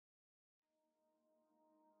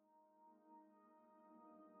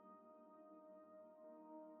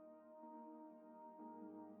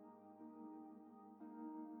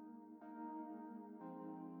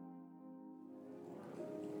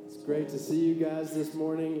Great to see you guys this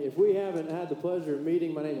morning. If we haven't had the pleasure of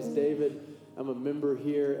meeting, my name is David. I'm a member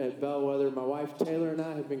here at Bellwether. My wife Taylor and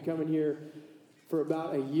I have been coming here for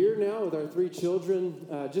about a year now with our 3 children.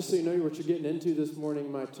 Just so you know what you're getting into this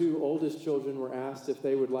morning, my 2 oldest children were asked if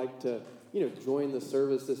they would like to, join the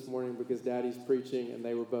service this morning because Daddy's preaching, and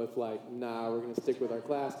they were both like, nah, we're going to stick with our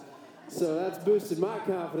class. So that's boosted my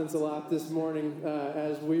confidence a lot this morning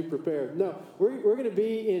as we prepare. No, we're going to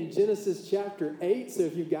be in Genesis chapter 8. So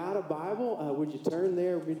if you've got a Bible, would you turn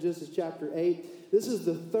there? We're in Genesis chapter 8. This is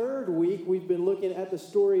the 3rd week we've been looking at the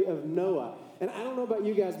story of Noah. And I don't know about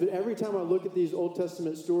you guys, but every time I look at these Old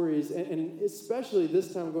Testament stories, and especially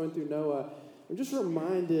this time going through Noah, I'm just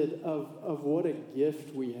reminded of what a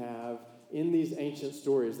gift we have in these ancient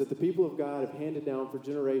stories that the people of God have handed down for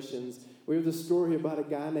generations. We have the story about a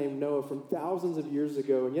guy named Noah from thousands of years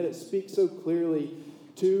ago, and yet it speaks so clearly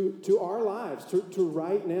to our lives, to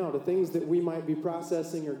right now, to things that we might be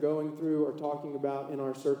processing or going through or talking about in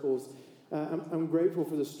our circles. I'm grateful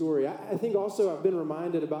for the story. I think also I've been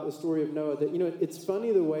reminded about the story of Noah that, it's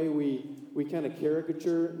funny the way we kind of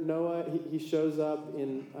caricature Noah. He shows up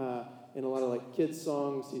in a lot of like kids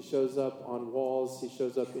songs. He shows up on walls. He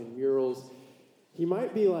shows up in murals. He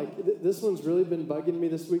might be like, this one's really been bugging me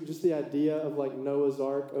this week, just the idea of like Noah's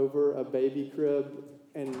Ark over a baby crib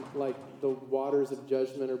and like the waters of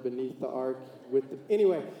judgment are beneath the ark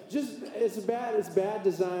anyway, just it's bad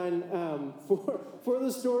design for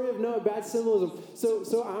the story of Noah, bad symbolism.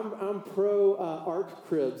 So I'm pro ark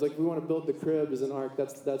cribs. Like we want to build the crib as an ark.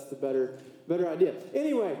 That's the better idea.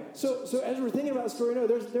 Anyway, so as we're thinking about the story,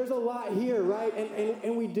 there's a lot here, right?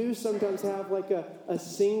 And we do sometimes have like a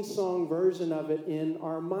sing-song version of it in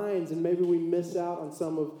our minds, and maybe we miss out on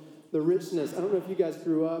some of the richness. I don't know if you guys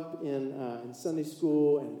grew up in Sunday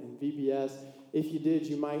school and VBS. If you did,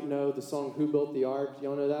 you might know the song "Who Built the Ark."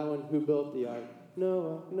 Y'all know that one? Who built the ark?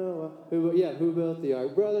 Noah. Who built the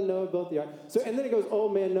ark? Brother Noah built the ark. So, and then it goes,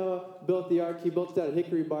 old man Noah built the ark. He built it out of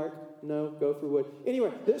hickory bark. No, go for wood.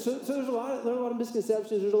 Anyway, so there's a lot of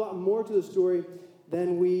misconceptions. There's a lot more to the story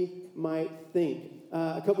than we might think.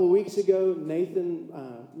 A couple of weeks ago, Nathan,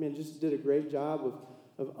 just did a great job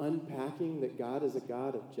of unpacking that God is a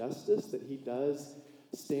God of justice, that he does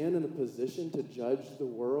stand in a position to judge the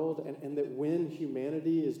world, and that when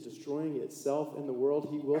humanity is destroying itself in the world,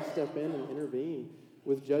 he will step in and intervene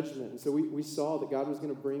with judgment. And so we saw that God was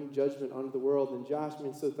going to bring judgment onto the world. And Josh,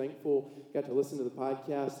 so thankful, got to listen to the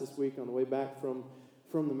podcast this week on the way back from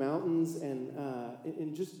the mountains,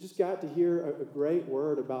 and just got to hear a great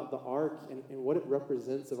word about the ark and what it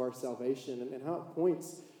represents of our salvation and how it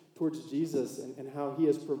points towards Jesus and how he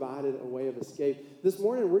has provided a way of escape. This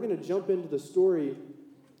morning, we're going to jump into the story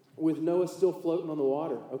with Noah still floating on the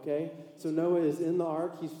water, okay? So Noah is in the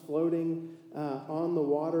ark. He's floating on the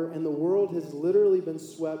water, and the world has literally been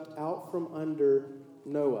swept out from under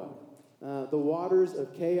Noah. The waters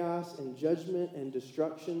of chaos and judgment and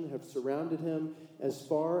destruction have surrounded him as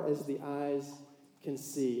far as the eyes can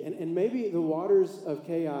see. And maybe the waters of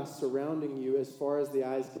chaos surrounding you as far as the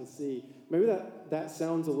eyes can see, maybe that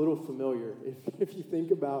sounds a little familiar if you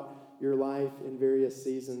think about your life in various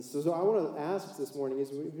seasons. So I want to ask this morning,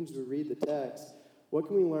 as we read the text, what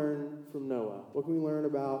can we learn from Noah? What can we learn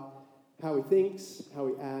about how he thinks, how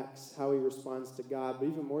he acts, how he responds to God? But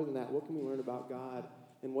even more than that, what can we learn about God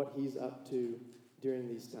and what he's up to during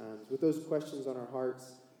these times? With those questions on our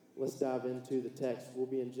hearts, let's dive into the text. We'll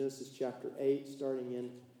be in Genesis chapter 8, starting in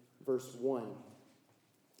verse 1.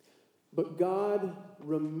 But God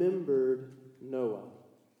remembered Noah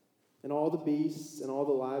and all the beasts and all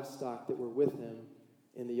the livestock that were with him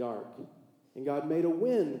in the ark. And God made a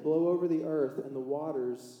wind blow over the earth, and the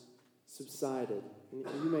waters subsided. And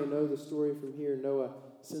you may know the story from here. Noah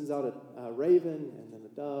sends out a raven, and then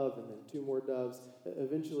a dove, and then 2 more doves.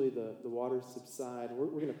 Eventually, the waters subside. And we're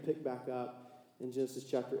going to pick back up in Genesis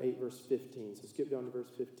chapter 8, verse 15. So skip down to verse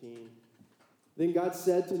 15. Then God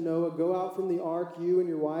said to Noah, "Go out from the ark, you and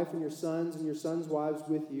your wife and your sons' wives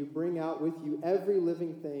with you. Bring out with you every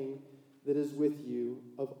living thing that is with you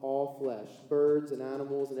of all flesh, birds and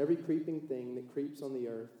animals and every creeping thing that creeps on the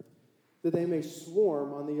earth, that they may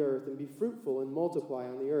swarm on the earth and be fruitful and multiply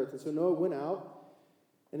on the earth." And so Noah went out,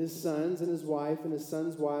 and his sons and his wife and his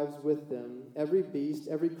sons' wives with them. Every beast,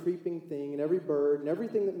 every creeping thing, and every bird, and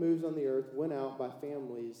everything that moves on the earth went out by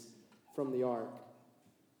families from the ark.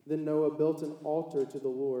 Then Noah built an altar to the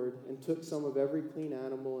Lord and took some of every clean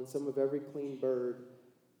animal and some of every clean bird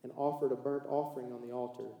and offered a burnt offering on the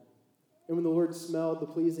altar. And when the Lord smelled the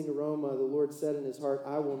pleasing aroma, the Lord said in his heart,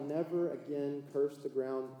 "I will never again curse the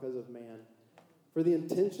ground because of man, for the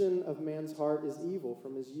intention of man's heart is evil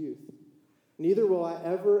from his youth." Neither will I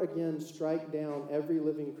ever again strike down every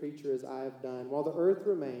living creature as I have done. While the earth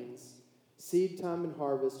remains, seed time and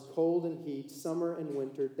harvest, cold and heat, summer and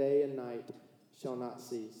winter, day and night shall not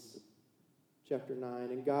cease. Chapter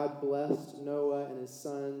 9, and God blessed Noah and his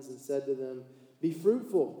sons and said to them, Be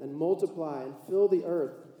fruitful and multiply and fill the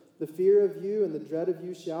earth. The fear of you and the dread of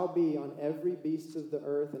you shall be on every beast of the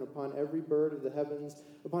earth and upon every bird of the heavens,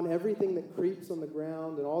 upon everything that creeps on the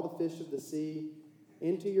ground and all the fish of the sea.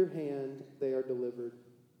 Into your hand they are delivered.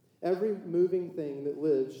 Every moving thing that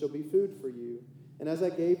lives shall be food for you. And as I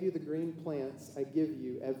gave you the green plants, I give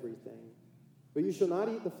you everything. But you shall not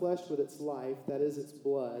eat the flesh with its life, that is its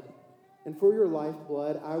blood. And for your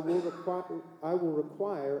lifeblood I will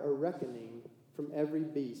require a reckoning from every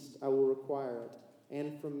beast. I will require it,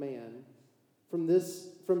 and from man. From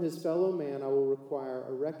his fellow man I will require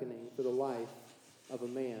a reckoning for the life of a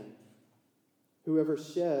man. Whoever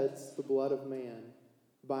sheds the blood of man,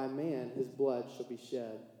 by man his blood shall be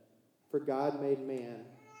shed. For God made man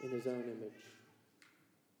in his own image.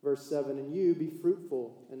 Verse 7, And you be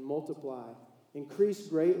fruitful and multiply. Increase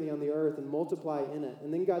greatly on the earth and multiply in it.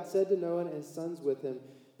 And then God said to Noah and his sons with him,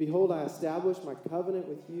 Behold, I establish my covenant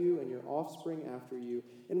with you and your offspring after you,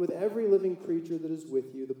 and with every living creature that is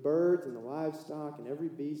with you, the birds and the livestock and every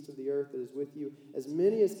beast of the earth that is with you, as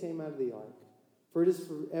many as came out of the ark. For it is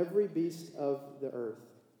for every beast of the earth.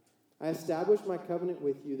 I establish my covenant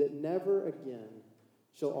with you that never again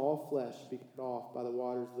shall all flesh be cut off by the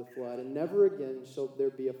waters of the flood, and never again shall there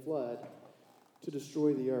be a flood to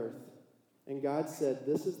destroy the earth. And God said,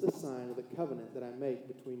 This is the sign of the covenant that I make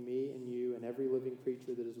between me and you and every living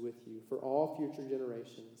creature that is with you for all future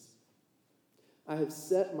generations. I have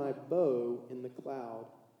set my bow in the cloud,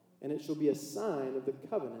 and it shall be a sign of the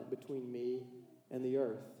covenant between me and the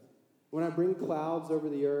earth. When I bring clouds over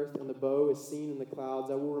the earth and the bow is seen in the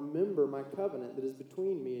clouds, I will remember my covenant that is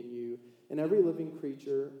between me and you and every living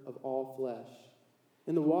creature of all flesh.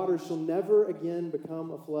 And the waters shall never again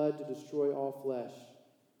become a flood to destroy all flesh.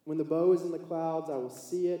 When the bow is in the clouds, I will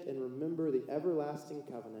see it and remember the everlasting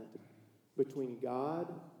covenant between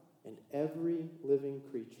God and every living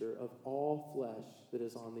creature of all flesh that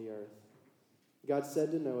is on the earth. God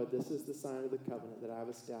said to Noah, This is the sign of the covenant that I have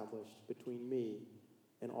established between me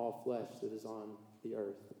and all flesh that is on the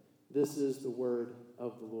earth. This is the word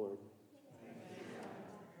of the Lord.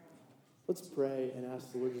 Let's pray and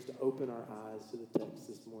ask the Lord just to open our eyes to the text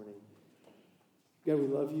this morning. God, we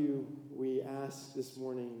love you. We ask this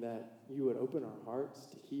morning that you would open our hearts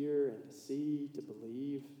to hear and to see, to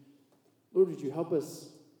believe. Lord, would you help us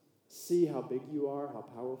see how big you are, how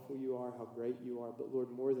powerful you are, how great you are, but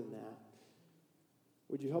Lord, more than that,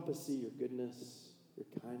 would you help us see your goodness, your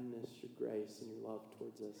kindness, your grace, and your love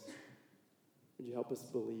towards us? Would you help us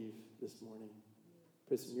believe this morning?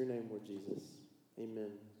 Praise in your name, Lord Jesus.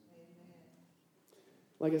 Amen.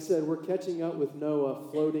 Like I said, we're catching up with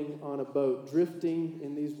Noah floating on a boat, drifting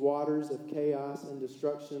in these waters of chaos and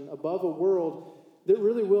destruction above a world that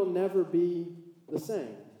really will never be the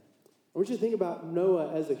same. I want you to think about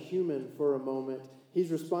Noah as a human for a moment.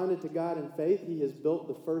 He's responded to God in faith. He has built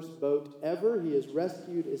the first boat ever. He has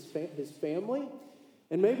rescued his family.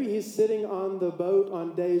 And maybe he's sitting on the boat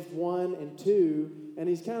on days 1 and 2, and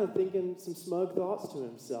he's kind of thinking some smug thoughts to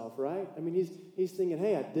himself, right? I mean, he's thinking,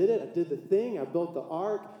 hey, I did it. I did the thing. I built the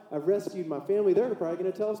ark. I've rescued my family. They're probably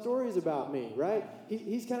going to tell stories about me, right?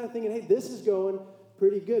 He's kind of thinking, hey, this is going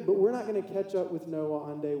pretty good. But we're not going to catch up with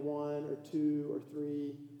Noah on day 1 or 2 or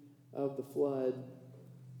 3 of the flood.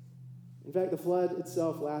 In fact, the flood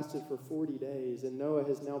itself lasted for 40 days, and Noah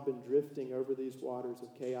has now been drifting over these waters of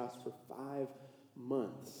chaos for 5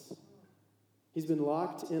 months. He's been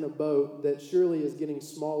locked in a boat that surely is getting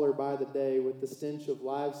smaller by the day with the stench of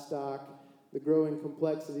livestock, the growing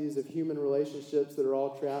complexities of human relationships that are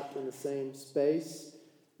all trapped in the same space.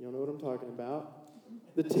 You'll know what I'm talking about.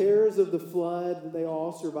 The terrors of the flood, they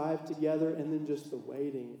all survive together, and then just the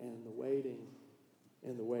waiting and the waiting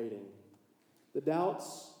and the waiting. The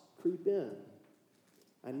doubts creep in.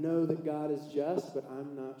 I know that God is just, but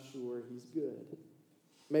I'm not sure he's good.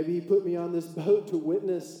 Maybe he put me on this boat to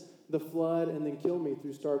witness the flood and then kill me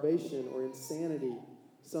through starvation or insanity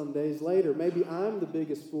some days later. Maybe I'm the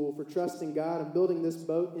biggest fool for trusting God and building this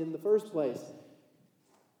boat in the first place.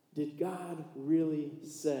 Did God really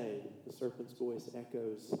say? The serpent's voice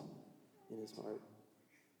echoes in his heart.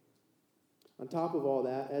 On top of all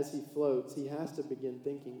that, as he floats, he has to begin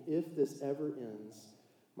thinking, if this ever ends,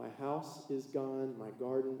 my house is gone, my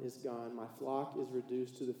garden is gone, my flock is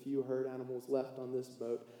reduced to the few herd animals left on this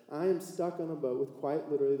boat. I am stuck on a boat with quite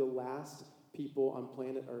literally the last people on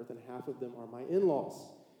planet Earth, and half of them are my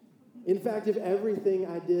in-laws. In fact, if everything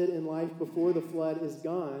I did in life before the flood is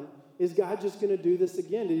gone, is God just going to do this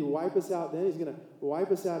again? Did he wipe us out then? He's going to wipe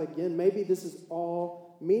us out again. Maybe this is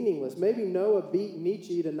all meaningless. Maybe Noah beat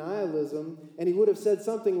Nietzsche to nihilism, and he would have said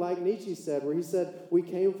something like Nietzsche said, where he said, we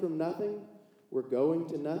came from nothing, we're going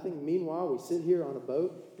to nothing. Meanwhile, we sit here on a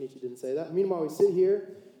boat. Nietzsche didn't say that. Meanwhile, we sit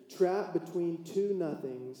here trapped between two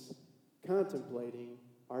nothings, contemplating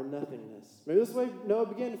our nothingness. Maybe this is the way Noah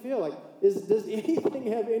began to feel. Like, does anything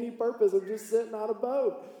have any purpose? I'm just sitting on a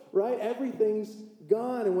boat, right? Everything's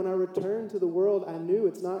gone. And when I return to the world, I knew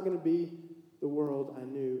it's not going to be the world I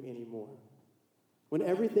knew anymore. When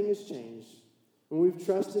everything has changed, when we've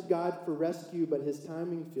trusted God for rescue, but his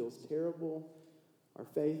timing feels terrible, our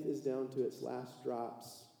faith is down to its last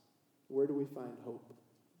drops, where do we find hope?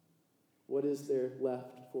 What is there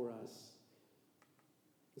left for us?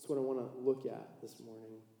 That's what I want to look at this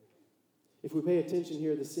morning. If we pay attention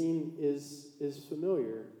here, the scene is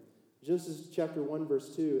familiar. Genesis chapter 1,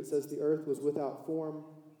 verse 2, it says, the earth was without form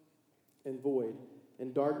and void,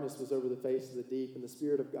 and darkness was over the face of the deep, and the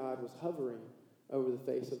Spirit of God was hovering over the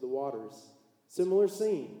face of the waters. Similar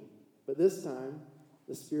scene, but this time,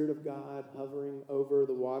 the Spirit of God hovering over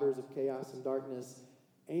the waters of chaos and darkness,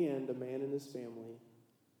 and a man and his family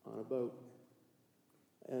on a boat,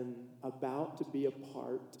 and about to be a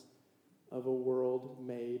part of a world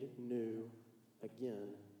made new again.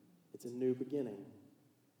 It's a new beginning.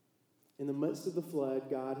 In the midst of the flood,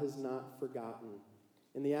 God has not forgotten.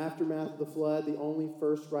 In the aftermath of the flood, the only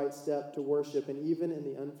first right step to worship, and even in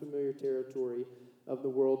the unfamiliar territory of the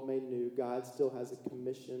world made new, God still has a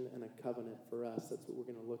commission and a covenant for us. That's what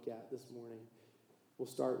we're going to look at this morning. We'll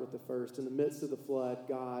start with the first. In the midst of the flood,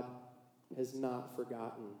 God has not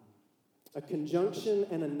forgotten. A conjunction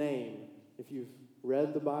and a name. If you've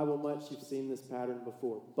read the Bible much, you've seen this pattern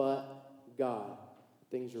before. But God.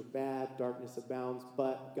 Things are bad, darkness abounds,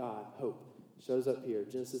 but God. Hope shows up here.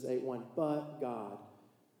 Genesis 8:1. But God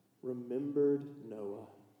remembered Noah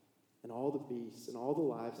and all the beasts and all the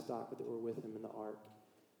livestock that were with him in the ark.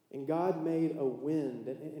 And God made a wind.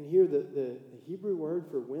 And here the Hebrew word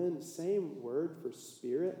for wind, same word for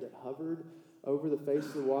spirit that hovered over the face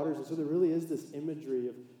of the waters. And so there really is this imagery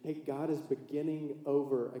of, hey, God is beginning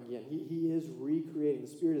over again. He is recreating. The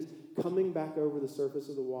Spirit is coming back over the surface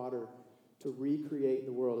of the water to recreate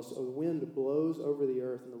the world. So the wind blows over the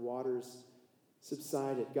earth and the waters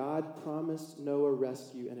subsided. God promised Noah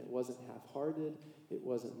rescue, and it wasn't half-hearted. It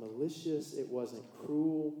wasn't malicious. It wasn't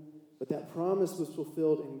cruel. But that promise was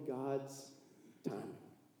fulfilled in God's timing.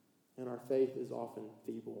 And our faith is often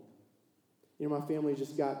feeble. You know, my family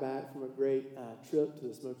just got back from a great trip to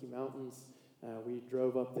the Smoky Mountains. We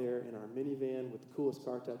drove up there in our minivan with the coolest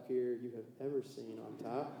car top here you have ever seen on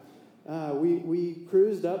top. We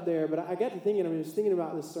cruised up there, but I got to thinking, I was thinking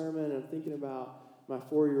about this sermon, and I'm thinking about my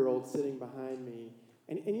 4-year-old sitting behind me.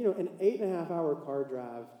 And you know, an 8.5-hour car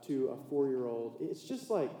drive to a 4-year-old, it's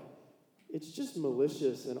just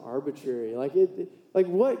malicious and arbitrary. Like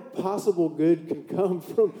what possible good can come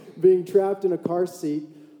from being trapped in a car seat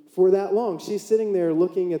for that long? She's sitting there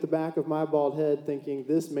looking at the back of my bald head thinking,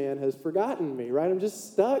 this man has forgotten me, right? I'm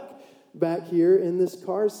just stuck back here in this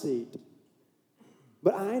car seat.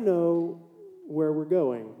 But I know where we're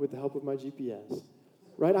going with the help of my GPS,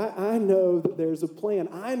 right? I know that there's a plan.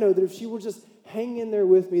 I know that if she will just hang in there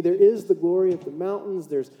with me, there is the glory of the mountains.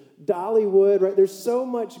 There's Dollywood, right? There's so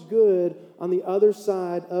much good on the other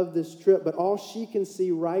side of this trip, but all she can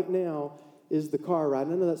see right now is the car ride.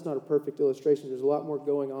 And I know that's not a perfect illustration. There's a lot more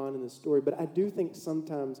going on in this story, but I do think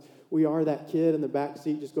sometimes we are that kid in the back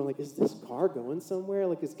seat just going like, is this car going somewhere?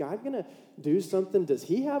 Like, is God going to do something? Does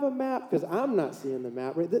he have a map? Because I'm not seeing the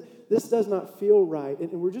map, right? This does not feel right.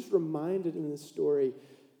 And we're just reminded in this story,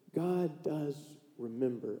 God does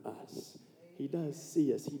remember us. He does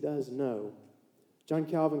see us. He does know. John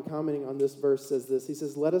Calvin, commenting on this verse, says this. He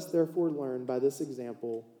says, let us therefore learn by this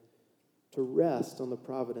example to rest on the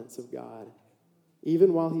providence of God,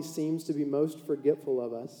 even while he seems to be most forgetful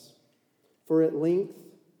of us. For at length,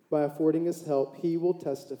 by affording us help, he will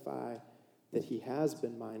testify that he has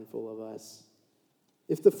been mindful of us.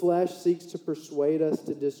 If the flesh seeks to persuade us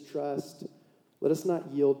to distrust, let us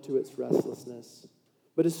not yield to its restlessness.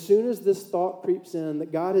 But as soon as this thought creeps in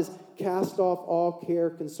that God has cast off all care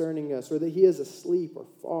concerning us, or that he is asleep or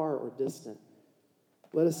far or distant,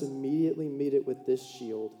 let us immediately meet it with this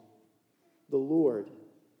shield. The Lord,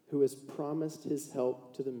 who has promised his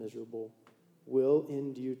help to the miserable, will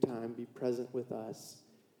in due time be present with us,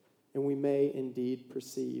 and we may indeed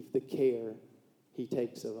perceive the care he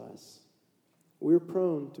takes of us. We're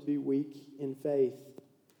prone to be weak in faith.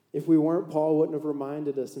 If we weren't, Paul wouldn't have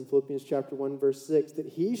reminded us in Philippians chapter 1, verse 6, that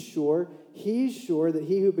he's sure that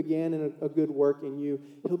he who began in a good work in you,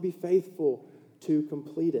 he'll be faithful to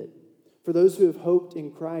complete it. For those who have hoped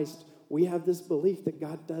in Christ, we have this belief that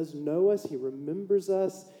God does know us, he remembers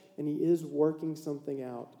us, and he is working something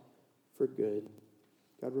out for good.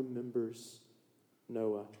 God remembers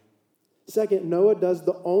Noah. Second, Noah does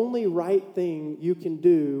the only right thing you can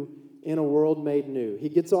do in a world made new. He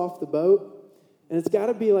gets off the boat, and it's got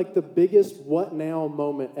to be like the biggest what now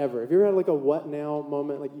moment ever. Have you ever had like a what now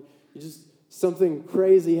moment? Like you just, something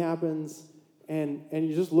crazy happens, and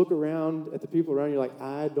you just look around at the people around you, you're like,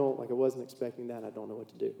 I wasn't expecting that. I don't know what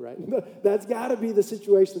to do, right? That's got to be the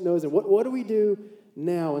situation that Noah's in. What do we do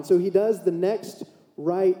now? And so he does the next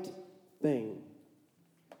right thing.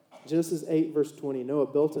 Genesis 8, verse 20, Noah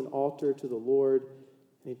built an altar to the Lord,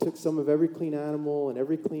 and he took some of every clean animal and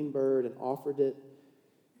every clean bird and offered it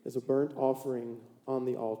as a burnt offering on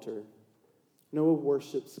the altar. Noah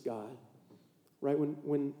worships God. Right?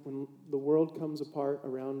 When the world comes apart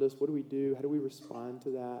around us, what do we do? How do we respond to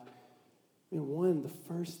that? The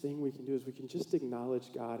first thing we can do is we can just acknowledge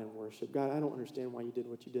God and worship. God, I don't understand why you did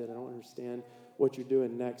what you did. I don't understand what you're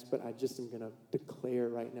doing next, but I just am going to declare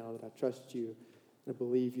right now that I trust you and I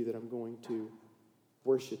believe you, that I'm going to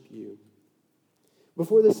worship you.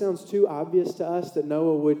 Before this sounds too obvious to us that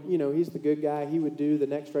Noah would, he's the good guy, he would do the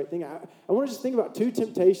next right thing, I want to just think about two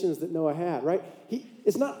temptations that Noah had, right?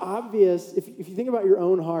 It's not obvious, if you think about your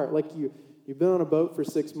own heart, like you've been on a boat for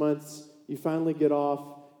 6 months, you finally get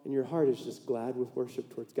off, and your heart is just glad with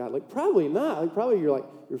worship towards God. Like, probably not. Like, probably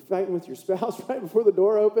you're fighting with your spouse right before the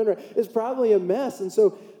door opened, or it's probably a mess. And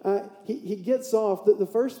so he gets off. The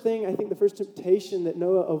first thing, I think the first temptation that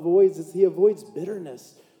Noah avoids is he avoids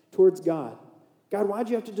bitterness towards God. God, why'd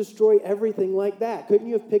you have to destroy everything like that? Couldn't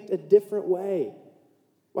you have picked a different way?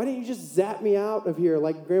 Why didn't you just zap me out of here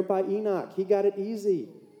like Grandpa Enoch? He got it easy.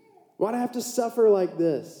 Why'd I have to suffer like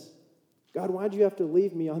this? God, why'd you have to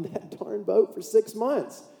leave me on that darn boat for 6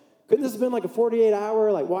 months? Couldn't this have been like a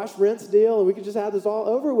 48-hour wash, rinse deal and we could just have this all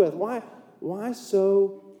over with? Why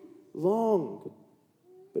so long?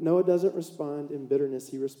 But Noah doesn't respond in bitterness.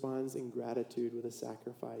 He responds in gratitude with a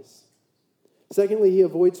sacrifice. Secondly, he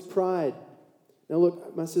avoids pride. Now,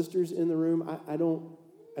 look, my sisters in the room, I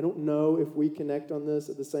don't know if we connect on this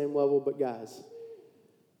at the same level, but guys,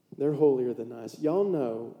 they're holier than us. Y'all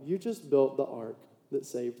know you just built the ark that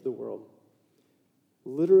saved the world.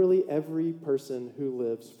 Literally every person who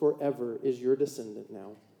lives forever is your descendant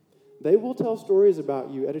now. They will tell stories about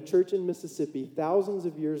you at a church in Mississippi thousands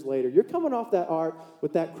of years later. You're coming off that ark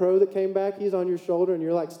with that crow that came back. He's on your shoulder, and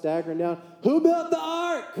you're like staggering down. Who built the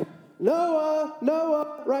ark?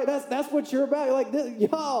 Noah, right? That's what you're about. You're like,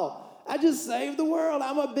 y'all, I just saved the world.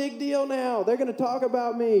 I'm a big deal now. They're going to talk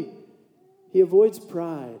about me. He avoids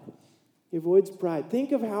pride. He avoids pride.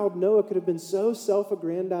 Think of how Noah could have been so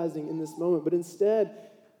self-aggrandizing in this moment, but instead,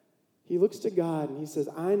 he looks to God and he says,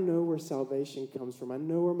 I know where salvation comes from. I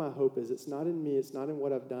know where my hope is. It's not in me. It's not in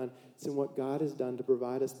what I've done. It's in what God has done to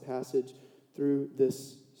provide us passage through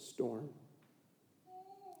this storm.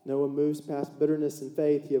 Noah moves past bitterness and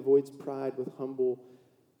faith. He avoids pride with humble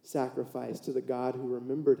sacrifice to the God who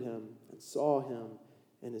remembered him and saw him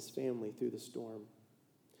and his family through the storm.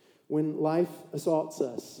 When life assaults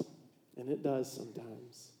us, and it does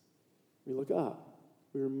sometimes, we look up.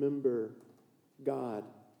 We remember God,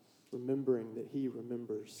 remembering that he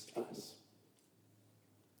remembers us.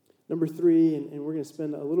 Number 3, and we're going to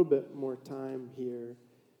spend a little bit more time here.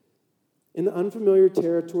 In the unfamiliar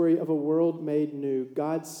territory of a world made new,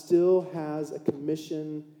 God still has a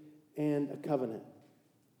commission and a covenant.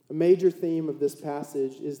 A major theme of this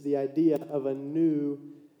passage is the idea of a new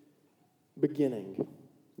beginning.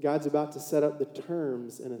 God's about to set up the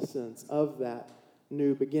terms, in a sense, of that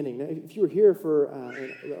new beginning. Now, if you were here for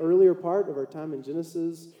the earlier part of our time in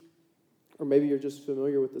Genesis, or maybe you're just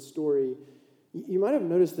familiar with the story, you might have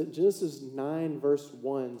noticed that Genesis 9, verse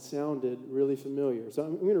 1 sounded really familiar. So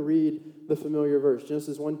I'm going to read the familiar verse.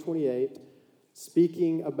 Genesis 1:28,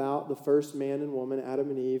 speaking about the first man and woman, Adam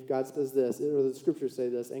and Eve, God says this, or the scriptures say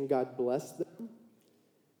this, and God blessed them,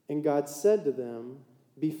 and God said to them,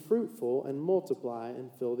 be fruitful and multiply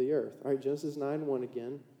and fill the earth. All right, Genesis 9:1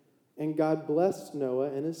 again. And God blessed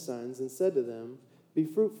Noah and his sons and said to them, be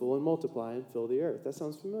fruitful and multiply and fill the earth. That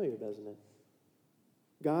sounds familiar, doesn't it?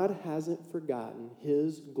 God hasn't forgotten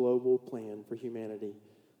his global plan for humanity.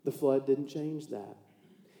 The flood didn't change that.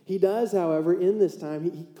 He does, however, in this time,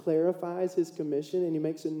 he clarifies his commission and he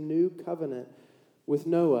makes a new covenant with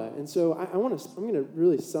Noah. And so I'm going to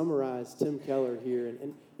really summarize Tim Keller here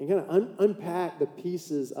and kind of unpack the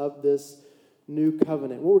pieces of this new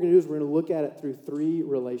covenant. What we're going to do is we're going to look at it through 3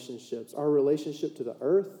 relationships. Our relationship to the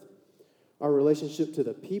earth, our relationship to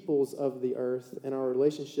the peoples of the earth, and our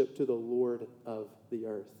relationship to the Lord of the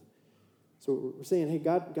earth. So we're saying, hey,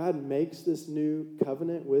 God makes this new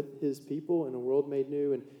covenant with his people in a world made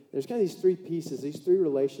new. And there's kind of these three pieces, these three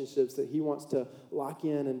relationships that he wants to lock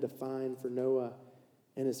in and define for Noah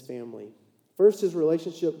and his family. First, his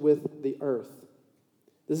relationship with the earth.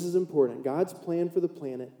 This is important. God's plan for the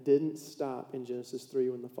planet didn't stop in Genesis 3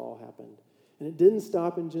 when the fall happened. And it didn't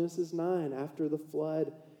stop in Genesis 9 after the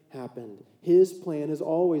flood happened. His plan has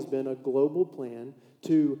always been a global plan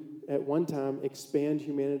to, at one time, expand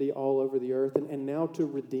humanity all over the earth and now to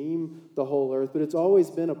redeem the whole earth. But it's always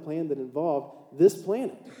been a plan that involved this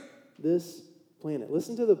planet. This planet.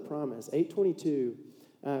 Listen to the promise, 8:22.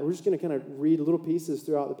 We're just going to kind of read little pieces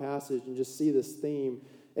throughout the passage and just see this theme.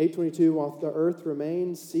 8:22, while the earth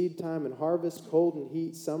remains, seed time and harvest, cold and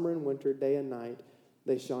heat, summer and winter, day and night,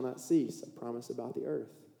 they shall not cease. A promise about the earth.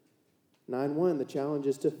 9:1, the challenge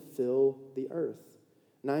is to fill the earth.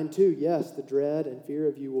 9:2, yes, the dread and fear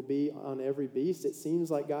of you will be on every beast. It seems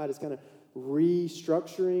like God is kind of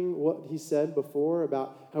restructuring what he said before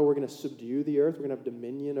about how we're going to subdue the earth. We're going to have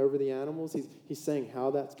dominion over the animals. He's saying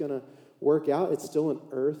how that's going to work out. It's still an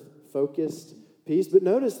earth-focused piece. But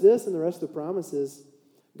notice this in the rest of the promises.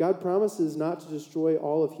 God promises not to destroy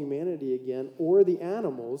all of humanity again or the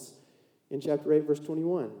animals in chapter 8, verse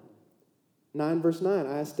 21. 9, verse 9,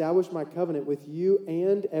 I establish my covenant with you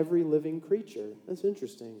and every living creature. That's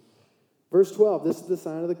interesting. Verse 12, this is the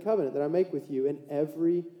sign of the covenant that I make with you and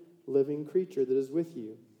every living creature that is with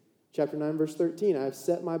you. Chapter 9, verse 13, I have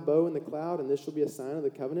set my bow in the cloud, and this shall be a sign of the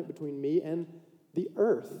covenant between me and the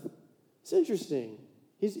earth. It's interesting.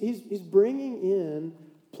 He's bringing in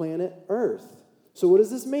planet Earth. So what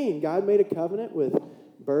does this mean? God made a covenant with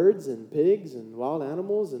birds and pigs and wild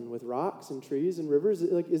animals and with rocks and trees and rivers.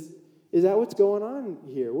 Is that what's going on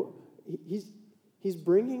here? He's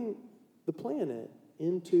bringing the planet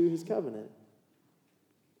into his covenant.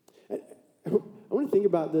 I want to think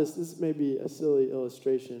about this. This may be a silly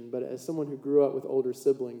illustration, but as someone who grew up with older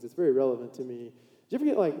siblings, it's very relevant to me. Did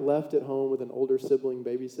you ever get left at home with an older sibling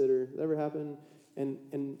babysitter? Did that ever happen?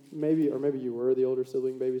 And maybe you were the older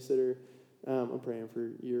sibling babysitter. I'm praying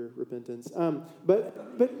for your repentance.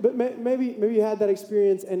 But maybe you had that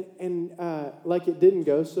experience and it didn't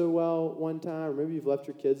go so well one time, or maybe you've left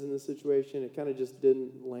your kids in this situation. It kind of just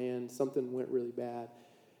didn't land. Something went really bad.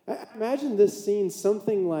 Imagine this scene,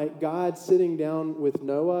 something like God sitting down with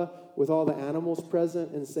Noah with all the animals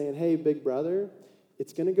present and saying, hey, big brother,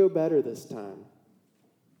 it's going to go better this time.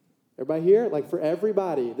 Everybody here? For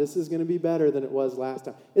everybody, this is going to be better than it was last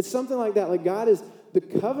time. It's something like that. The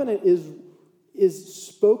covenant is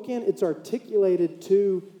spoken, it's articulated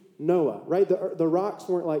to Noah, right? The rocks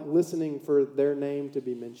weren't listening for their name to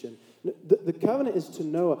be mentioned. The covenant is to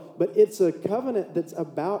Noah, but it's a covenant that's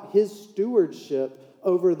about his stewardship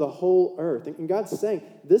over the whole earth. And God's saying,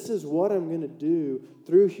 this is what I'm going to do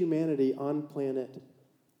through humanity on planet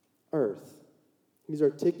Earth. He's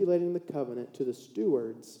articulating the covenant to the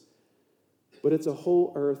stewards, but it's a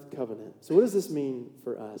whole earth covenant. So what does this mean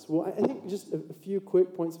for us? Well, I think just a few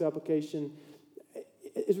quick points of application.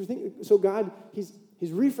 As we think, so God, he's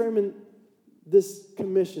reframing this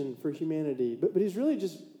commission for humanity, but he's really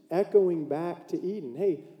just echoing back to Eden.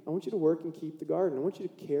 Hey, I want you to work and keep the garden. I want you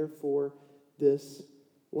to care for this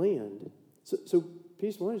land. So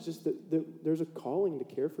piece one is just that there's a calling to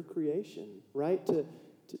care for creation, right? To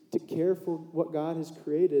care for what God has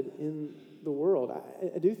created in the world.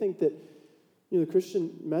 I do think that the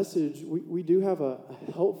Christian message, we do have a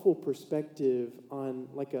helpful perspective on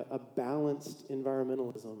a balanced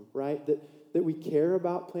environmentalism, right? That we care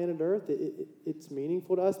about planet Earth. It's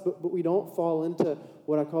meaningful to us, but we don't fall into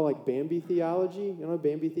what I call Bambi theology. You know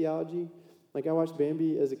Bambi theology? I watched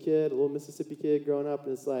Bambi as a kid, a little Mississippi kid growing up,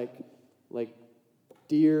 and it's like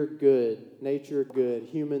deer good, nature good,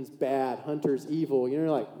 humans bad, hunters evil. You're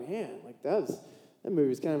man, that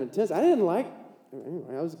movie's kind of intense. I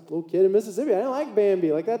was a little kid in Mississippi. I didn't like Bambi.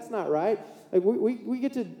 That's not right. We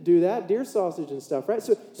get to do that, deer sausage and stuff, right?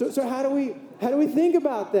 So how do we think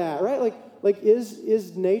about that, right?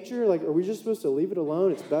 Is nature, are we just supposed to leave it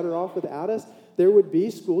alone? It's better off without us? There would be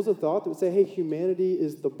schools of thought that would say, hey, humanity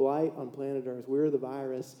is the blight on planet Earth. We're the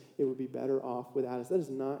virus. It would be better off without us. That is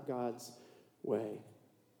not God's way.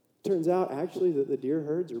 Turns out, actually, that the deer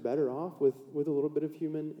herds are better off with a little bit of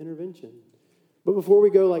human intervention. But before we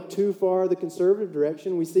go too far the conservative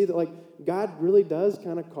direction, we see that God really does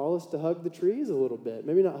kind of call us to hug the trees a little bit.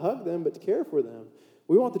 Maybe not hug them, but to care for them.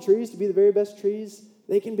 We want the trees to be the very best trees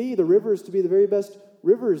they can be, the rivers to be the very best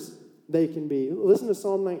rivers they can be. Listen to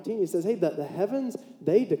Psalm 19. He says, hey, the heavens,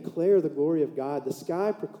 they declare the glory of God. The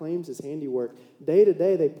sky proclaims his handiwork. Day to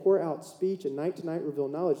day they pour out speech, and night to night reveal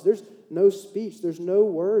knowledge. There's no speech. There's no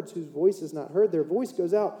words whose voice is not heard. Their voice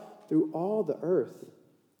goes out through all the earth.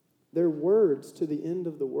 They're words to the end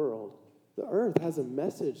of the world. The earth has a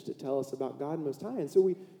message to tell us about God Most High. And so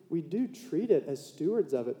we do treat it as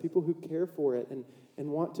stewards of it, people who care for it and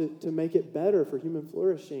want to make it better for human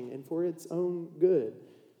flourishing and for its own good.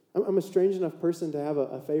 I'm a strange enough person to have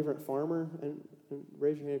a favorite farmer, and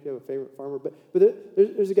raise your hand if you have a favorite farmer. But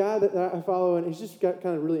there's a guy that I follow, and he's just got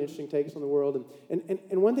kind of really interesting takes on the world.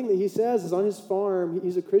 And one thing that he says is on his farm,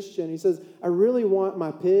 he's a Christian. He says, I really want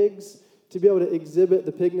my pigs to be able to exhibit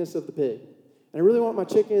the pigness of the pig. And I really want my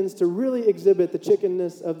chickens to really exhibit the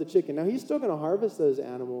chickenness of the chicken. Now, he's still going to harvest those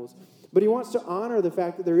animals, but he wants to honor the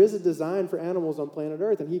fact that there is a design for animals on planet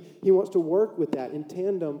Earth, and he wants to work with that in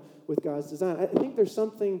tandem with God's design. I think there's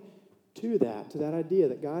something to that idea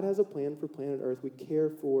that God has a plan for planet Earth. We care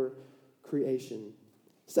for creation.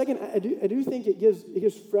 Second, I do think it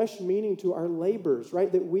gives fresh meaning to our labors, right?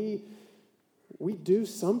 That we do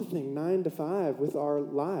something 9 to 5 with our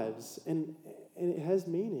lives, and it has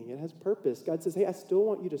meaning. It has purpose. God says, hey, I still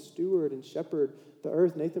want you to steward and shepherd the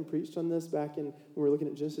earth. Nathan preached on this back when we were looking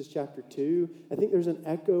at Genesis chapter 2. I think there's an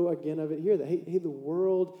echo again of it here that, hey, the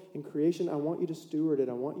world and creation, I want you to steward it.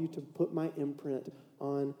 I want you to put my imprint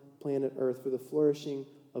on planet Earth for the flourishing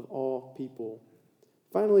of all people.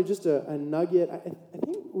 Finally, just a nugget. I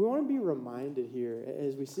think we want to be reminded here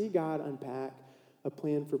as we see God unpack a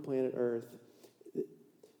plan for planet Earth.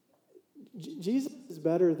 Jesus is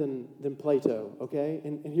better than Plato, okay?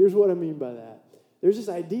 And here's what I mean by that. There's this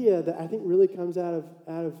idea that I think really comes out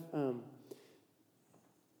of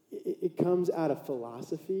it comes out of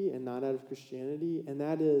philosophy and not out of Christianity, and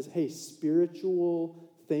that is, hey, spiritual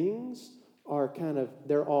things are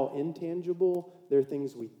they're all intangible. They're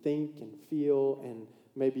things we think and feel and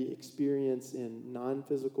maybe experience in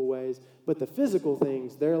non-physical ways. But the physical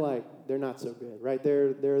things, they're not so good, right?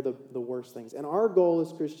 They're the worst things. And our goal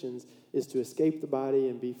as Christians is to escape the body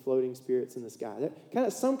and be floating spirits in the sky.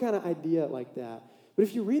 Some kind of idea like that. But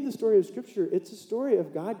if you read the story of Scripture, it's a story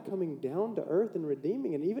of God coming down to earth and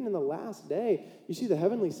redeeming. And even in the last day, you see the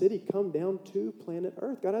heavenly city come down to planet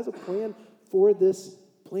Earth. God has a plan for this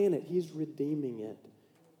planet. He's redeeming it.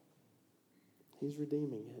 He's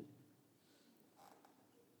redeeming it.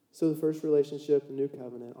 So the first relationship, the new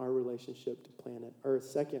covenant, our relationship to planet Earth.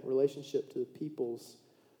 Second, relationship to the peoples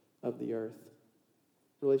of the earth.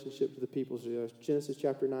 Relationship to the peoples of the earth. Genesis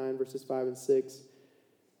chapter 9, verses 5 and 6.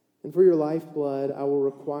 And for your lifeblood I will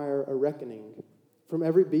require a reckoning. From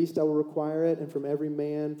every beast I will require it, and from every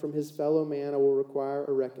man, from his fellow man, I will require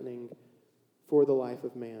a reckoning for the life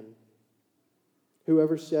of man.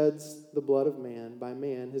 Whoever sheds the blood of man, by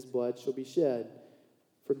man his blood shall be shed.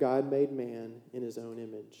 For God made man in his own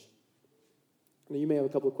image. Now, you may have a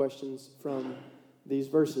couple of questions from these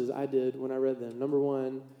verses. I did when I read them. Number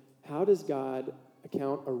one, how does God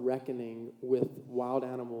account a reckoning with wild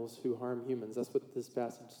animals who harm humans? That's what this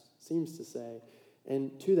passage seems to say.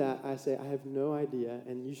 And to that, I say, I have no idea,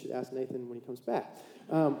 and you should ask Nathan when he comes back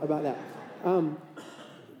about that.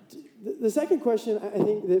 The second question I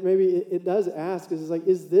think that maybe it does ask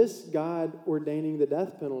is this God ordaining the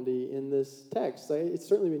death penalty in this text? It's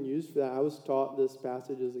certainly been used for that. I was taught this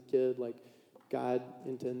passage as a kid, God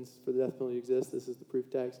intends for the death penalty to exist. This is the proof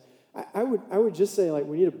text. I would just say,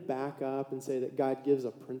 we need to back up and say that God gives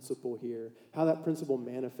a principle here. How that principle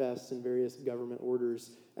manifests in various government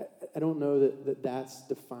orders, I don't know that that's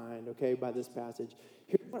defined, okay, by this passage.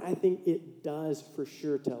 Here's what I think it does for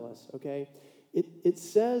sure tell us, okay? It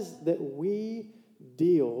says that we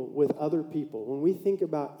deal with other people. When we think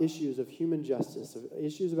about issues of human justice,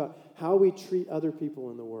 issues about how we treat other people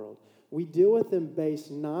in the world, we deal with them based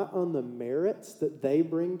not on the merits that they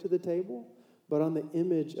bring to the table, but on the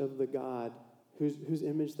image of the God whose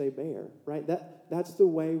image they bear, right? That's the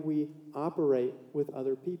way we operate with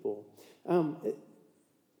other people.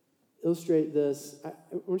 Illustrate this. I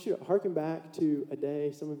want you to hearken back to a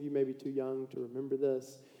day. Some of you may be too young to remember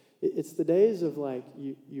this. It's the days of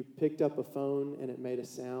you picked up a phone and it made a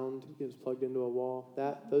sound. It was plugged into a wall.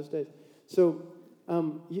 Those days. So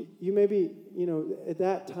you maybe, at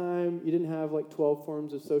that time, you didn't have 12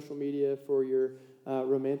 forms of social media for your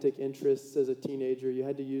romantic interests as a teenager. You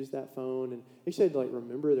had to use that phone, and you actually had to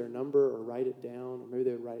remember their number or write it down, or maybe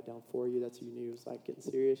they would write it down for you. That's how you knew it was getting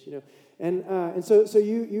serious, And so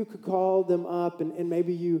you could call them up, and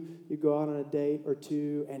maybe you go out on a date or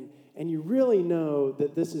two, and you really know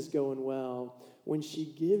that this is going well when she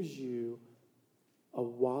gives you a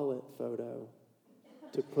wallet photo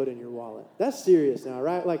to put in your wallet. That's serious now,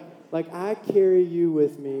 right? I carry you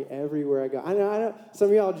with me everywhere I go. I know some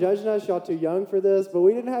of y'all judging us, y'all too young for this, but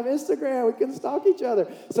we didn't have Instagram. We couldn't stalk each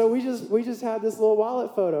other. So we just had this little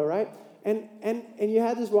wallet photo, right? And you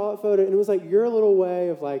had this wallet photo, and it was like your little way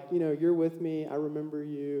of like, you're with me, I remember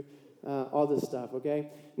you, all this stuff, okay?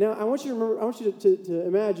 Now, I want you to remember, I want you to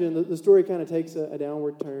imagine that the story kind of takes a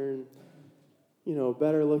downward turn.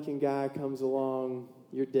 Better looking guy comes along,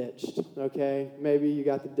 you're ditched, okay? Maybe you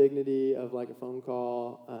got the dignity of like a phone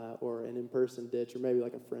call or an in-person ditch, or maybe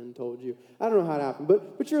like a friend told you. I don't know how it happened,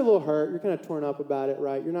 but you're a little hurt. You're kind of torn up about it,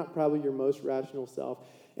 right? You're not probably your most rational self.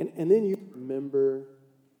 And then you remember,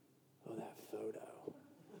 that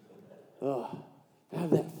photo. I have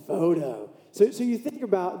that photo. So you think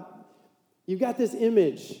about, you've got this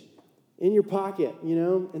image in your pocket,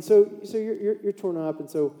 and so you're torn up, and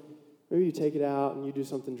so maybe you take it out and you do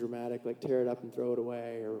something dramatic, like tear it up and throw it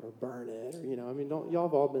away, or burn it, or y'all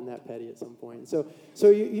have all been that petty at some point. So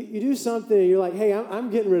you do something, and you're like, hey, I'm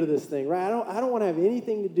getting rid of this thing, right? I don't want to have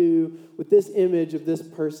anything to do with this image of this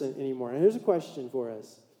person anymore. And here's a question for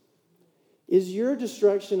us: is your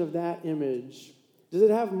destruction of that image, does it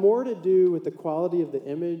have more to do with the quality of the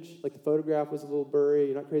image, like the photograph was a little blurry,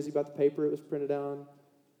 you're not crazy about the paper it was printed on?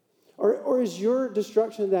 Or is your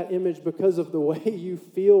destruction of that image because of the way you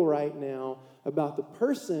feel right now about the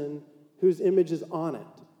person whose image is on it?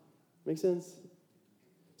 Make sense?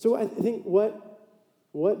 So I think what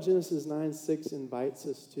Genesis 9:6 invites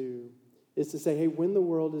us to is to say, hey, when the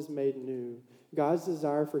world is made new, God's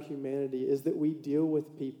desire for humanity is that we deal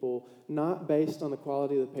with people not based on the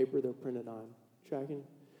quality of the paper they're printed on. Tracking?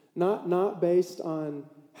 Not based on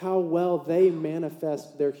how well they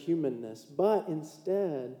manifest their humanness, but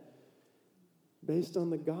instead based on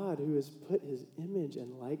the God who has put his image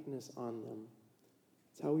and likeness on them.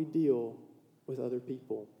 It's how we deal with other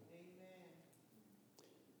people. Amen.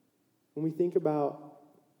 When we think about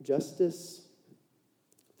justice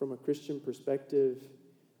from a Christian perspective,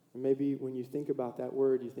 and maybe when you think about that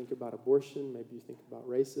word, you think about abortion, maybe you think about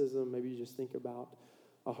racism, maybe you just think about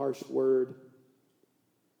a harsh word.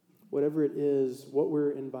 Whatever it is, what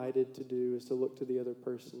we're invited to do is to look to the other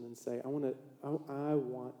person and say, I want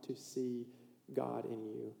to see God in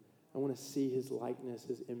you. I want to see his likeness,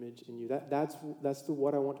 his image in you. That's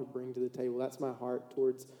what I want to bring to the table. That's my heart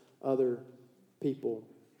towards other people.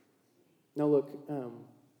 Now look,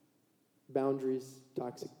 boundaries,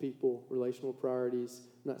 toxic people, relational priorities.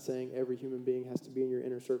 I'm not saying every human being has to be in your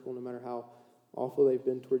inner circle no matter how awful they've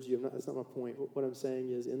been towards you. That's not my point. What I'm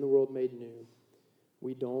saying is, in the world made new,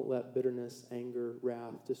 we don't let bitterness, anger,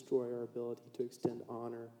 wrath destroy our ability to extend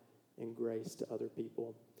honor and grace to other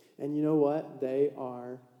people. And you know what?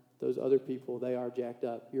 Those other people, they are jacked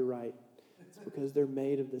up. You're right. It's because they're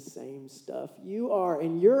made of the same stuff you are,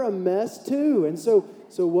 and you're a mess too. And so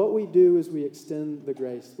what we do is we extend the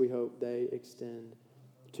grace we hope they extend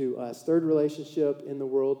to us. Third relationship in the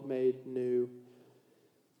world made new,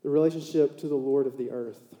 the relationship to the Lord of the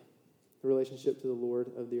earth. The relationship to the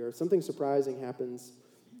Lord of the earth. Something surprising happens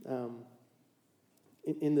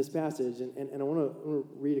in this passage, and I want to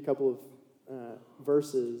read a couple of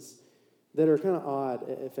verses that are kind of odd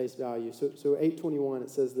at face value. So 8:21,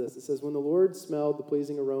 it says this. It says, when the Lord smelled the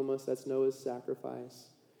pleasing aroma, so that's Noah's sacrifice,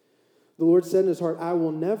 the Lord said in his heart, I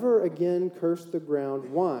will never again curse the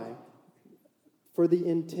ground. Why? For the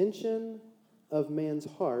intention of man's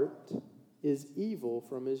heart is evil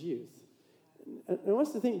from his youth. And I want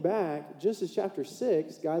us to think back, Genesis chapter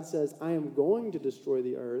 6, God says, I am going to destroy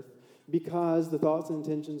the earth because the thoughts and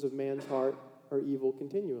intentions of man's heart are evil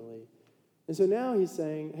continually. And so now he's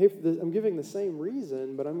saying, hey, I'm giving the same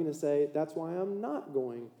reason, but I'm going to say that's why I'm not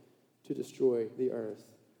going to destroy the earth.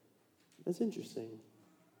 That's interesting.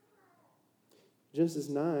 Genesis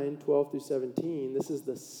 9:12 through 17, this is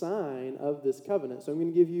the sign of this covenant. So I'm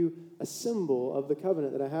going to give you a symbol of the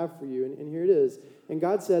covenant that I have for you, and here it is. And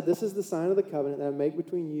God said, this is the sign of the covenant that I make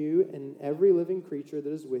between you and every living creature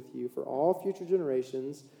that is with you for all future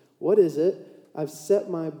generations. What is it? I've set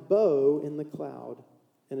my bow in the cloud,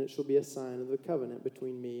 and it shall be a sign of the covenant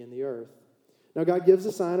between me and the earth. Now, God gives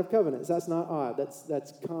a sign of covenants. That's not odd.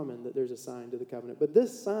 That's common that there's a sign to the covenant. But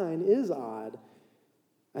this sign is odd.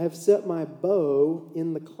 I have set my bow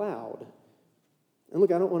in the cloud. And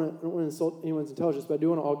look, I don't want to insult anyone's intelligence, but I do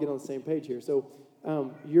want to all get on the same page here. So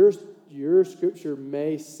your scripture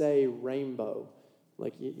may say rainbow.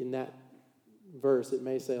 Like in that verse, it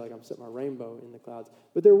may say, like, I'm setting my rainbow in the clouds.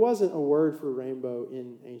 But there wasn't a word for rainbow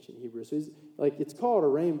in ancient Hebrew. So it's called a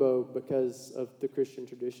rainbow because of the Christian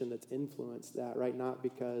tradition that's influenced that, right? Not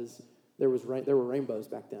because there were rainbows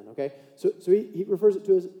back then, okay? So he refers it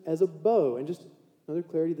to as a bow. And just Another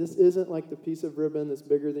clarity, this isn't like the piece of ribbon that's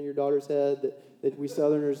bigger than your daughter's head that we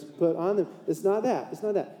Southerners put on them. It's not that. It's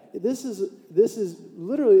not that. This is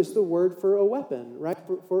literally, it's the word for a weapon, right?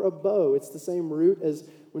 For a bow. It's the same root as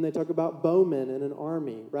when they talk about bowmen in an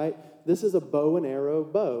army, right? This is a bow and arrow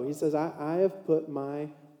bow. He says, I have put my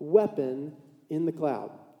weapon in the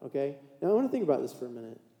cloud, okay? Now, I want to think about this for a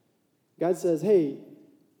minute. God says, hey,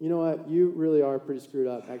 you know what? You really are pretty screwed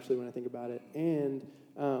up, actually, when I think about it. And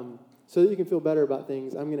so that you can feel better about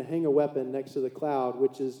things, I'm going to hang a weapon next to the cloud,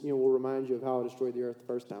 which is, will remind you of how I destroyed the earth the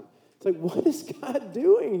first time. It's like, what is God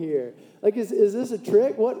doing here? Like, is this a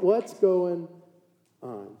trick? What's going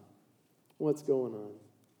on? What's going on?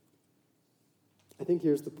 I think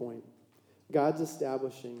here's the point. God's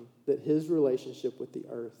establishing that his relationship with the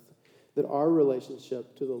earth, that our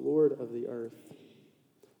relationship to the Lord of the earth,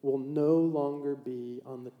 will no longer be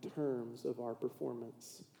on the terms of our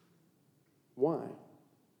performance. Why?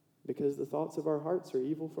 Because the thoughts of our hearts are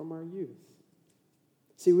evil from our youth.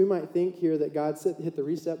 See, we might think here that God hit the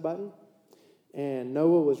reset button and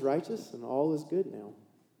Noah was righteous and all is good now.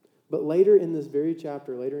 But later in this very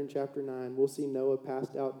chapter, later in chapter 9, we'll see Noah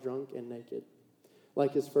passed out drunk and naked.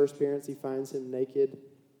 Like his first parents, he finds him naked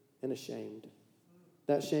and ashamed.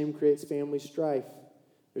 That shame creates family strife.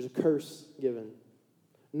 There's a curse given.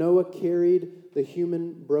 Noah carried the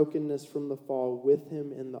human brokenness from the fall with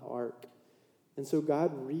him in the ark. And so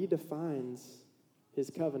God redefines his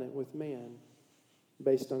covenant with man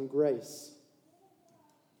based on grace.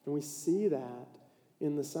 And we see that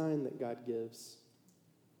in the sign that God gives.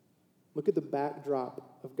 Look at the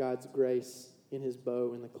backdrop of God's grace in his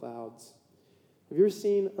bow in the clouds. Have you ever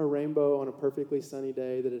seen a rainbow on a perfectly sunny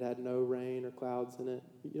day that it had no rain or clouds in it?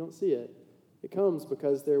 You don't see it. It comes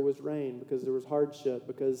because there was rain, because there was hardship,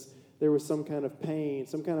 because there was some kind of pain,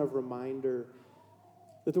 some kind of reminder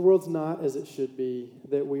that the world's not as it should be,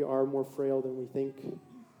 that we are more frail than we think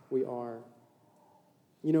we are.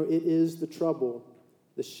 It is the trouble,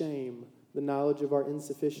 the shame, the knowledge of our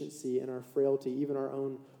insufficiency and our frailty, even our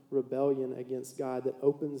own rebellion against God, that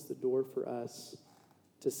opens the door for us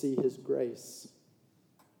to see his grace.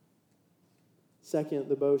 Second,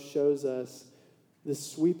 the bow shows us the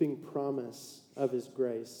sweeping promise of his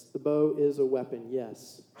grace. The bow is a weapon,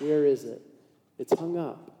 yes. Where is it? It's hung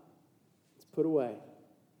up. It's put away.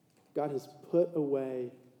 God has put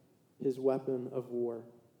away his weapon of war.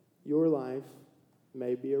 Your life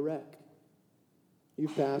may be a wreck.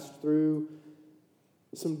 You've passed through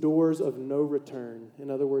some doors of no return.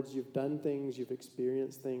 In other words, you've done things, you've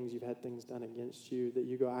experienced things, you've had things done against you that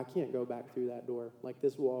you go, I can't go back through that door. Like,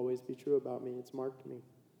 this will always be true about me. It's marked me.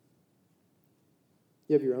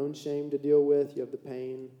 You have your own shame to deal with. You have the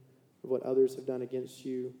pain of what others have done against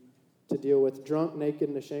you to deal with. Drunk, naked,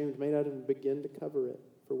 and ashamed may not even begin to cover it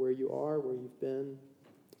for where you are, where you've been.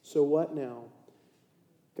 So what now?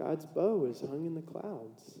 God's bow is hung in the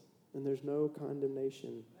clouds, and there's no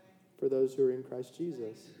condemnation for those who are in Christ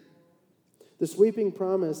Jesus. The sweeping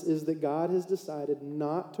promise is that God has decided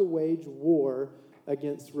not to wage war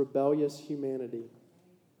against rebellious humanity,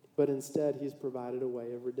 but instead he's provided a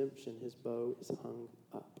way of redemption. His bow is hung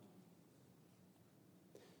up.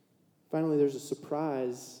 Finally, there's a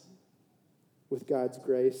surprise with God's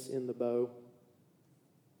grace in the bow.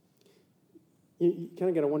 You kind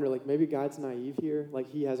of got to wonder, like, maybe God's naive here. Like,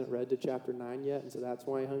 he hasn't read to chapter 9 yet, and so that's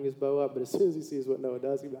why he hung his bow up. But as soon as he sees what Noah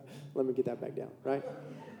does, he's like, let me get that back down, right?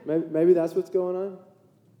 Maybe that's what's going on.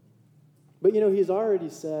 But, he's already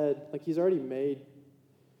said, like, he's already made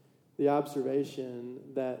the observation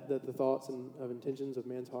that the thoughts and of intentions of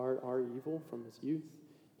man's heart are evil from his youth.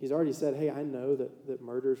 He's already said, hey, I know that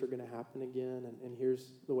murders are going to happen again, and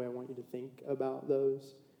here's the way I want you to think about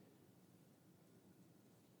those.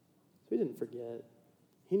 So he didn't forget.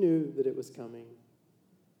 He knew that it was coming.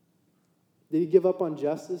 Did he give up on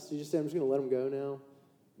justice? Did he just say, I'm just going to let him go now?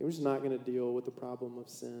 I'm just not going to deal with the problem of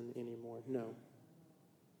sin anymore. No.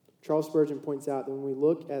 Charles Spurgeon points out that when we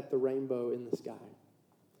look at the rainbow in the sky,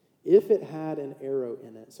 if it had an arrow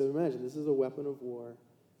in it, so imagine this is a weapon of war,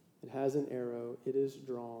 it has an arrow, it is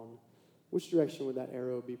drawn, which direction would that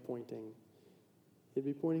arrow be pointing? It'd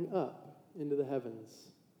be pointing up into the heavens.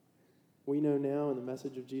 We know now in the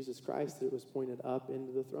message of Jesus Christ that it was pointed up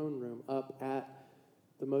into the throne room, up at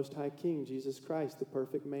the Most High King, Jesus Christ, the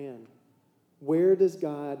perfect man. Where does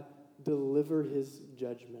God deliver his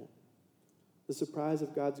judgment? The surprise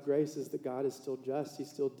of God's grace is that God is still just. He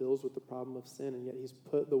still deals with the problem of sin, and yet he's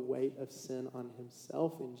put the weight of sin on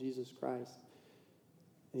himself in Jesus Christ.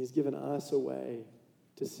 And he's given us a way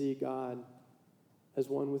to see God as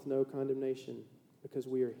one with no condemnation because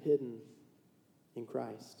we are hidden in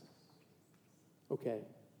Christ. Okay,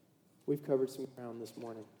 we've covered some ground this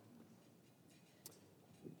morning.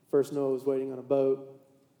 First, Noah was waiting on a boat.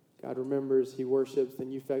 God remembers, he worships,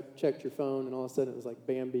 then you checked your phone, and all of a sudden it was like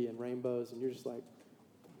Bambi and rainbows, and you're just like,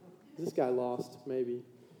 is this guy lost? Maybe.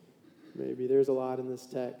 There's a lot in this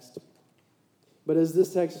text. But as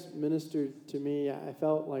this text ministered to me, I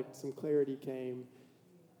felt like some clarity came.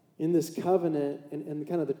 In this covenant and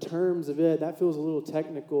kind of the terms of it, that feels a little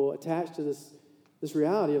technical, attached to this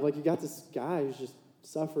reality of like you got this guy who's just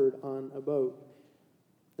suffered on a boat.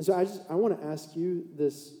 And so I want to ask you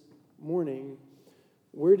this morning,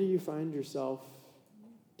 where do you find yourself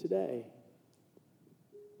today?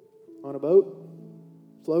 On a boat?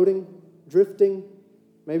 Floating? Drifting?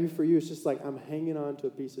 Maybe for you it's just like I'm hanging on to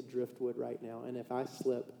a piece of driftwood right now, and if I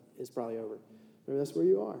slip, it's probably over. Maybe that's where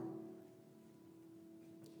you are.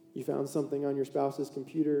 You found something on your spouse's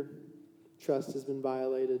computer. Trust has been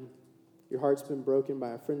violated. Your heart's been broken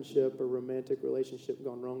by a friendship or romantic relationship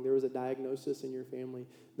gone wrong. There was a diagnosis in your family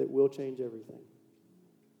that will change everything.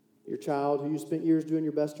 Your child, who you spent years doing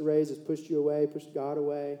your best to raise, has pushed you away, pushed God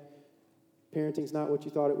away. Parenting's not what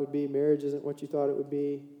you thought it would be. Marriage isn't what you thought it would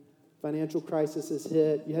be. Financial crisis has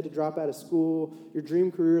hit. You had to drop out of school. Your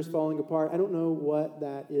dream career is falling apart. I don't know what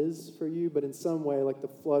that is for you, but in some way, like the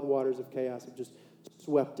floodwaters of chaos have just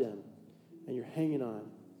swept in, and you're hanging on.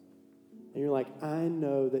 And you're like, I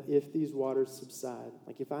know that if these waters subside,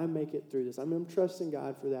 like if I make it through this, I'm trusting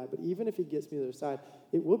God for that, but even if he gets me to the other side,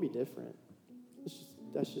 it will be different.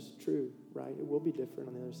 That's just true, right? It will be different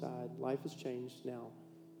on the other side. Life has changed now.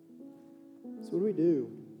 So what do we do?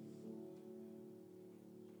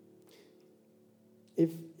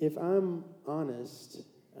 If I'm honest,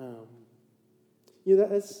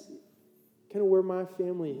 that's kind of where my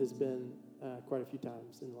family has been quite a few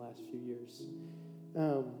times in the last few years.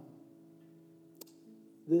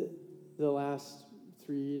 The last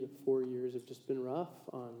 3 to 4 years have just been rough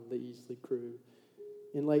on the Easley crew.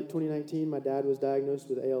 In late 2019, my dad was diagnosed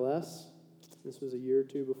with ALS. This was a year or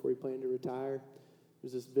two before he planned to retire. There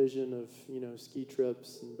was this vision of, ski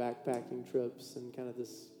trips and backpacking trips and kind of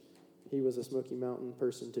this, he was a Smoky Mountain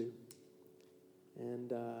person too.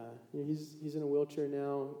 And he's in a wheelchair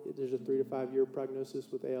now. There's a 3 to 5 year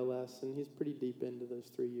prognosis with ALS, and he's pretty deep into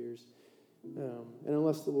those 3 years. And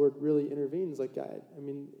unless the Lord really intervenes,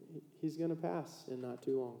 he's going to pass in not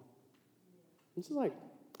too long. This is like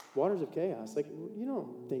waters of chaos. Like, you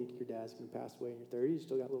don't think your dad's going to pass away in your 30s. You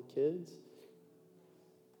still got little kids.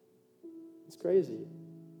 It's crazy.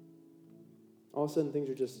 All of a sudden, things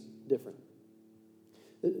are just different.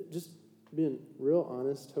 Just being real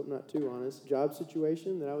honest, hope not too honest, job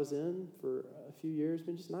situation that I was in for a few years,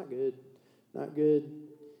 been just not good. Not good.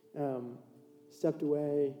 Stepped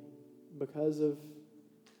away because of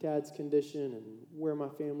Dad's condition and where my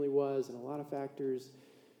family was and a lot of factors.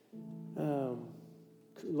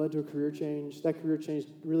 Led to a career change. That career change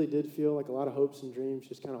really did feel like a lot of hopes and dreams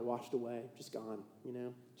just kind of washed away, just gone,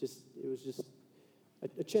 it was just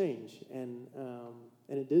a change. And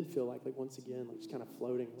it did feel like once again, just kind of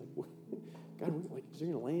floating, God, is there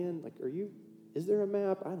going to land? Is there a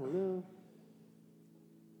map? I don't know.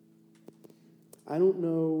 I don't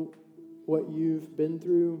know what you've been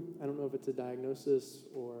through. I don't know if it's a diagnosis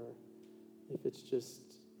or if it's just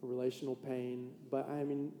a relational pain, but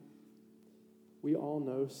we all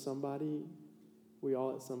know somebody, we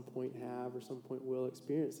all at some point have or some point will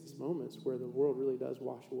experience these moments where the world really does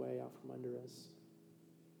wash away out from under us.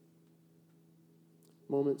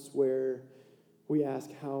 Moments where we ask,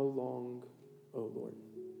 how long, oh Lord?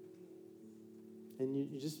 And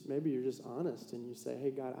maybe you're just honest and you say, hey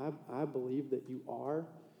God, I believe that you are,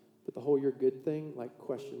 but the whole you're good thing,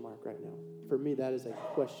 question mark right now. For me, that is a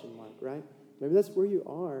question mark, right? Maybe that's where you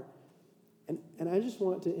are. And I just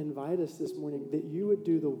want to invite us this morning that you would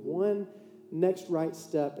do the one next right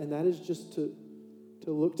step, and that is just to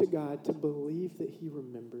look to God, to believe that he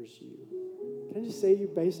remembers you. Can I just say to you,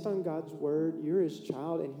 based on God's word, you're his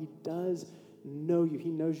child, and he does know you. He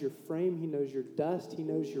knows your frame. He knows your dust. He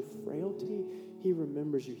knows your frailty. He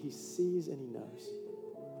remembers you. He sees and he knows.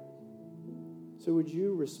 So would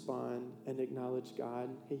you respond and acknowledge God?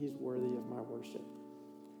 Hey, he's worthy of my worship.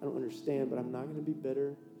 I don't understand, but I'm not going to be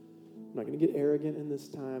bitter. I'm not going to get arrogant in this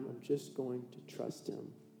time. I'm just going to trust him.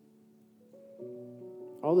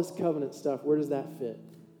 All this covenant stuff, where does that fit?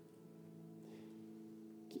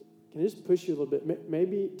 Can I just push you a little bit?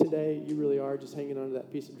 Maybe today you really are just hanging on to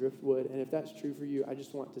that piece of driftwood. And if that's true for you, I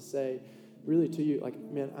just want to say really to you,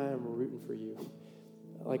 man, I am rooting for you.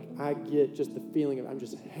 I get just the feeling of I'm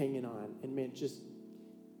just hanging on. And man, just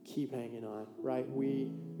keep hanging on, right?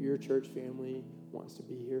 Your church family wants to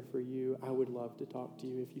be here for you. I would love to talk to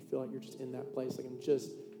you if you feel like you're just in that place. I'm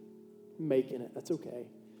just making it. That's okay.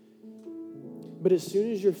 But as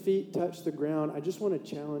soon as your feet touch the ground, I just want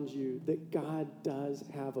to challenge you that God does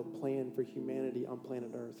have a plan for humanity on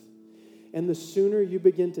planet Earth. And the sooner you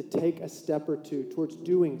begin to take a step or two towards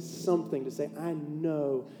doing something, to say, I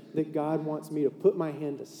know that God wants me to put my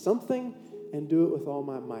hand to something and do it with all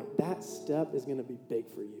my might, that step is going to be big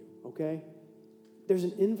for you, okay? There's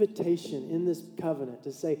an invitation in this covenant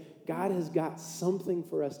to say, God has got something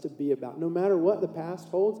for us to be about. No matter what the past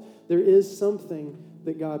holds, there is something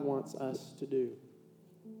that God wants us to do.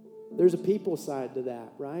 There's a people side to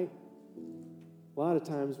that, right? A lot of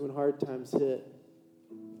times when hard times hit,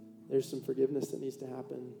 there's some forgiveness that needs to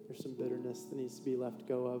happen. There's some bitterness that needs to be let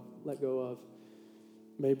go of.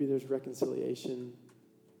 Maybe there's reconciliation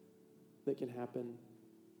that can happen.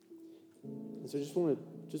 And so I just want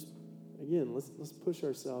to again, let's push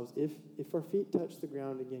ourselves. If our feet touch the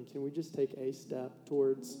ground again, can we just take a step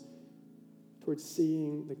towards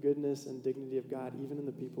seeing the goodness and dignity of God, even in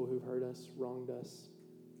the people who hurt us, wronged us?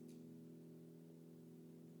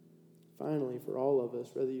 Finally, for all of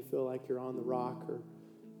us, whether you feel like you're on the rock or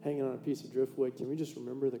hanging on a piece of driftwood, can we just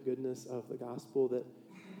remember the goodness of the gospel that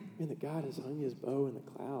God has hung his bow in the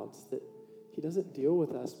clouds, that he doesn't deal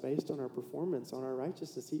with us based on our performance, on our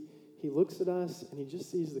righteousness. He looks at us and he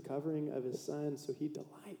just sees the covering of his son, so he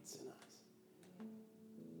delights in us.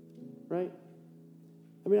 Right?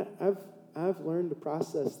 I mean, I've learned to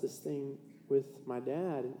process this thing with my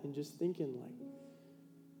dad and just thinking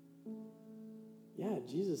yeah,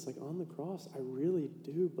 Jesus, on the cross, I really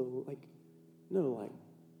do believe,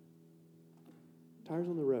 tires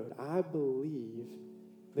on the road. I believe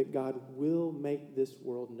that God will make this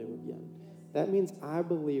world new again. That means I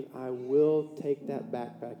believe I will take that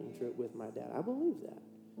backpacking trip with my dad. I believe that,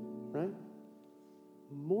 right?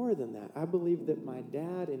 More than that, I believe that my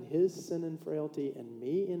dad in his sin and frailty and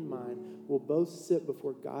me in mine will both sit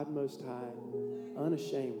before God Most High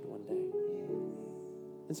unashamed one day.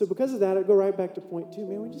 And so because of that, I go right back to point 2.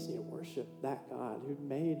 Man, we just need to worship that God who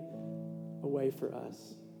made a way for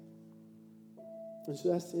us. And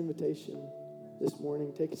so that's the invitation this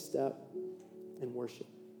morning. Take a step and worship.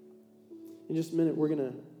 In just a minute, we're going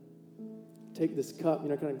to take this cup.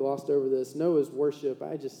 I kind of glossed over this. Noah's worship,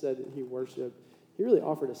 I just said that he worshiped. He really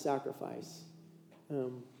offered a sacrifice.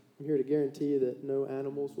 I'm here to guarantee you that no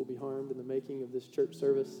animals will be harmed in the making of this church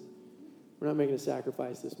service. We're not making a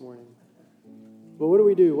sacrifice this morning. But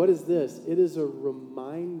what do? What is this? It is a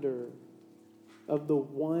reminder of the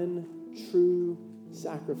one true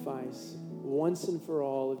sacrifice, once and for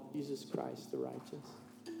all, of Jesus Christ, the righteous.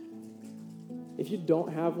 If you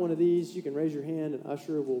don't have one of these, you can raise your hand and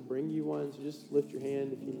usher will bring you one. So just lift your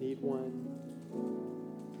hand if you need one.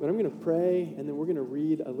 But I'm going to pray, and then we're going to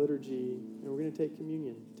read a liturgy, and we're going to take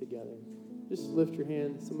communion together. Just lift your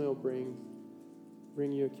hand. Somebody will bring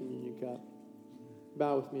you a communion cup.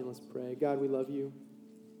 Bow with me and let's pray. God, we love you.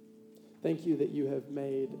 Thank you that you have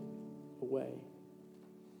made a way.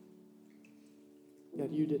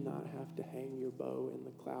 God, you did not have to hang your bow in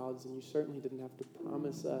the clouds, and you certainly didn't have to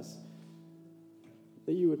promise us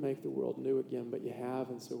that you would make the world new again, but you have,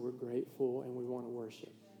 and so we're grateful and we want to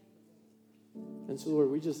worship. And so, Lord,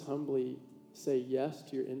 we just humbly say yes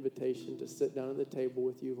to your invitation to sit down at the table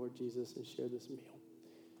with you, Lord Jesus, and share this meal.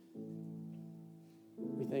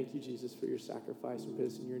 We thank you, Jesus, for your sacrifice and put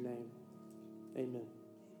us in your name. Amen.